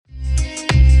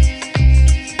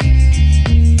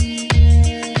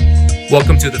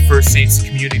Welcome to the First Saints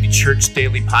Community Church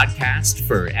Daily Podcast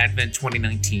for Advent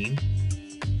 2019.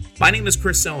 My name is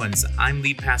Chris Owens. I'm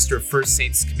lead pastor of First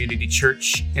Saints Community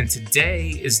Church, and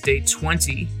today is day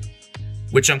 20,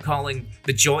 which I'm calling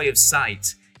The Joy of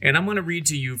Sight. And I'm going to read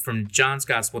to you from John's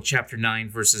Gospel, chapter 9,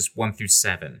 verses 1 through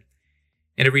 7.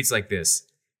 And it reads like this.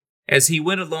 As he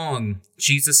went along,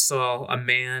 Jesus saw a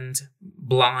man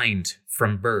blind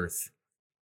from birth.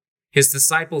 His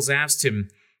disciples asked him,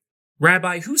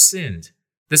 Rabbi, who sinned,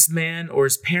 this man or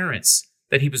his parents,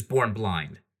 that he was born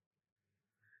blind?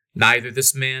 Neither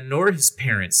this man nor his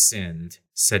parents sinned,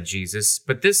 said Jesus,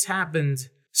 but this happened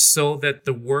so that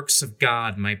the works of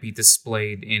God might be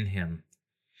displayed in him.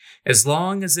 As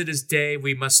long as it is day,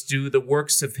 we must do the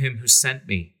works of him who sent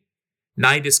me.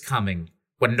 Night is coming,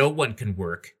 when no one can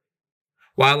work.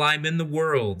 While I am in the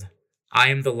world, I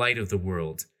am the light of the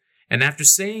world. And after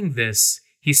saying this,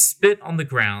 he spit on the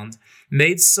ground,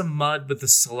 made some mud with the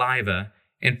saliva,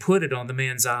 and put it on the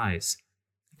man's eyes.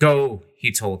 Go,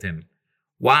 he told him,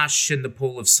 wash in the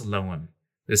pool of Siloam.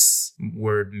 This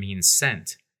word means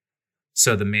sent.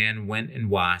 So the man went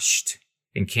and washed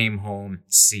and came home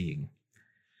seeing.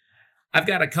 I've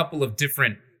got a couple of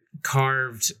different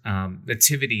carved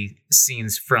nativity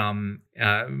scenes from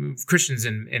Christians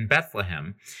in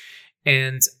Bethlehem.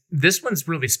 And this one's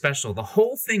really special. The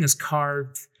whole thing is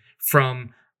carved from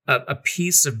a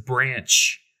piece of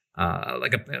branch,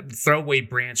 like a throwaway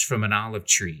branch from an olive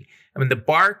tree. I mean, the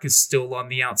bark is still on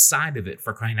the outside of it,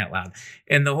 for crying out loud.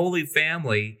 And the Holy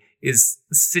Family is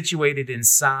situated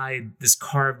inside this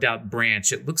carved out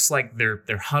branch. It looks like they're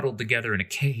huddled together in a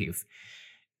cave.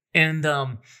 And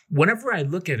whenever I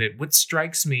look at it, what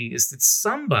strikes me is that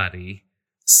somebody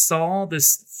saw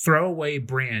this throwaway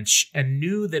branch and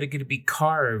knew that it could be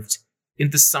carved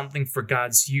into something for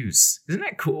God's use. Isn't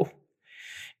that cool?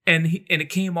 And it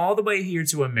came all the way here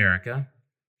to America,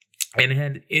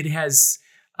 and it has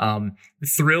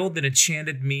thrilled and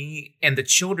enchanted me and the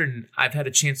children I've had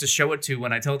a chance to show it to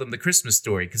when I tell them the Christmas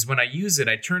story. Because when I use it,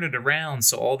 I turn it around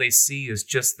so all they see is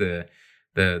just the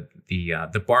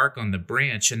bark on the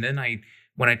branch, and then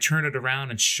when I turn it around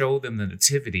and show them the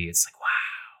nativity, it's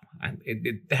like, wow,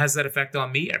 it has that effect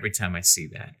on me every time I see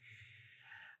that.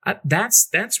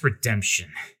 That's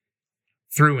redemption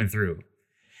through and through.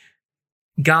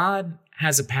 God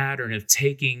has a pattern of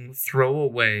taking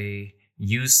throwaway,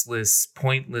 useless,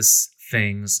 pointless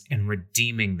things and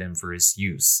redeeming them for his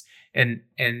use. And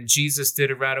Jesus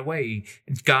did it right away.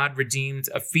 God redeemed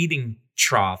a feeding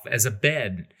trough as a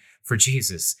bed for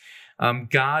Jesus.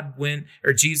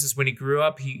 Jesus, when he grew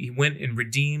up, he went and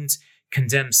redeemed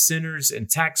condemned sinners and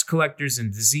tax collectors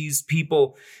and diseased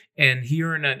people. And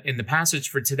here in the passage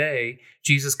for today,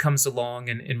 Jesus comes along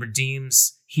and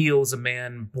heals a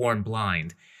man born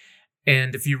blind.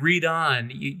 And if you read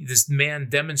on, this man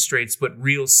demonstrates what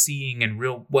real seeing and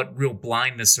what real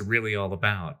blindness are really all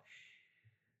about.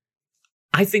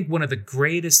 I think one of the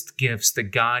greatest gifts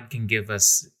that God can give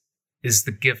us is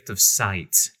the gift of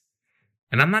sight.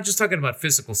 And I'm not just talking about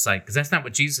physical sight, because that's not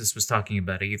what Jesus was talking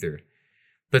about either,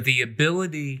 but the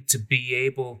ability to be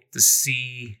able to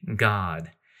see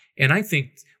God. And I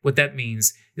think what that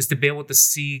means is to be able to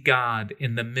see God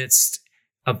in the midst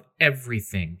of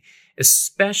everything,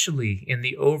 especially in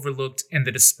the overlooked and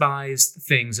the despised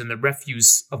things and the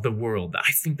refuse of the world.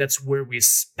 I think that's where we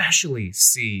especially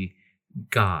see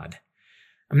God.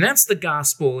 I mean, that's the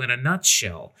gospel in a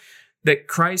nutshell, that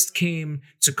Christ came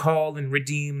to call and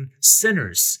redeem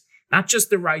sinners, not just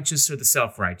the righteous or the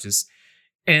self-righteous.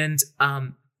 And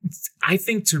I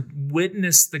think to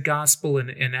witness the gospel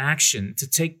in action, to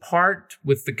take part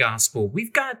with the gospel,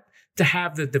 we've got to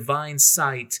have the divine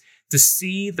sight to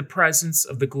see the presence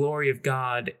of the glory of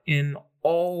God in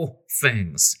all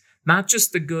things, not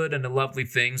just the good and the lovely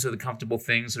things or the comfortable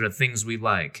things or the things we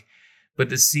like, but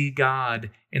to see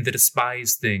God in the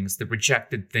despised things, the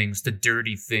rejected things, the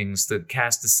dirty things, the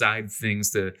cast aside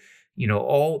things,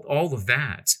 all of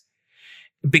that.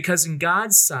 Because in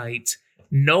God's sight,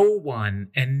 no one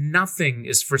and nothing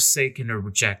is forsaken or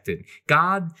rejected.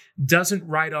 God doesn't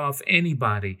write off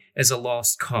anybody as a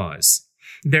lost cause.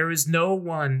 There's no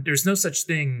such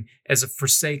thing as a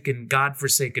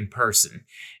God-forsaken person.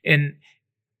 And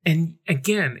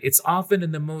again, it's often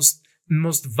in the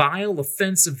most vile,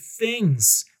 offensive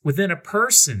things within a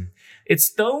person.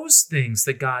 It's those things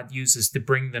that God uses to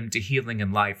bring them to healing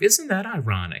and life. Isn't that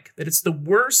ironic? That it's the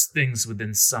worst things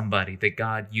within somebody that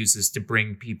God uses to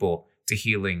bring people to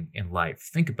healing and life.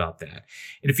 Think about that.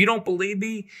 And if you don't believe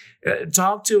me,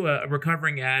 talk to a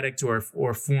recovering addict or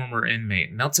a former inmate,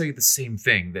 and they'll tell you the same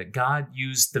thing, that God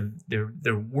used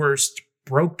their worst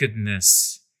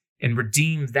brokenness and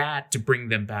redeemed that to bring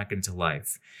them back into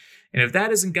life. And if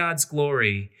that isn't God's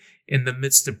glory in the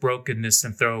midst of brokenness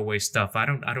and throwaway stuff, I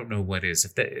don't know what is.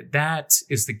 If that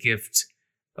is the gift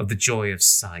of the joy of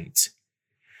sight.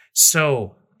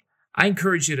 So I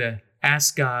encourage you to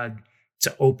ask God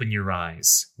to open your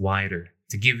eyes wider,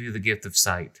 to give you the gift of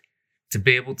sight, to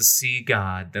be able to see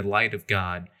God, the light of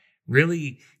God,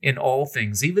 really in all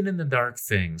things, even in the dark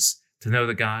things, to know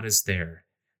that God is there,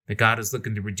 that God is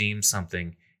looking to redeem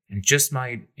something, and just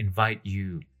might invite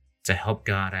you to help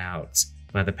God out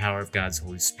by the power of God's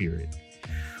Holy Spirit.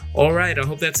 All right, I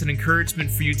hope that's an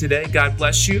encouragement for you today. God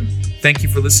bless you. Thank you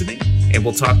for listening, and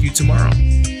we'll talk to you tomorrow.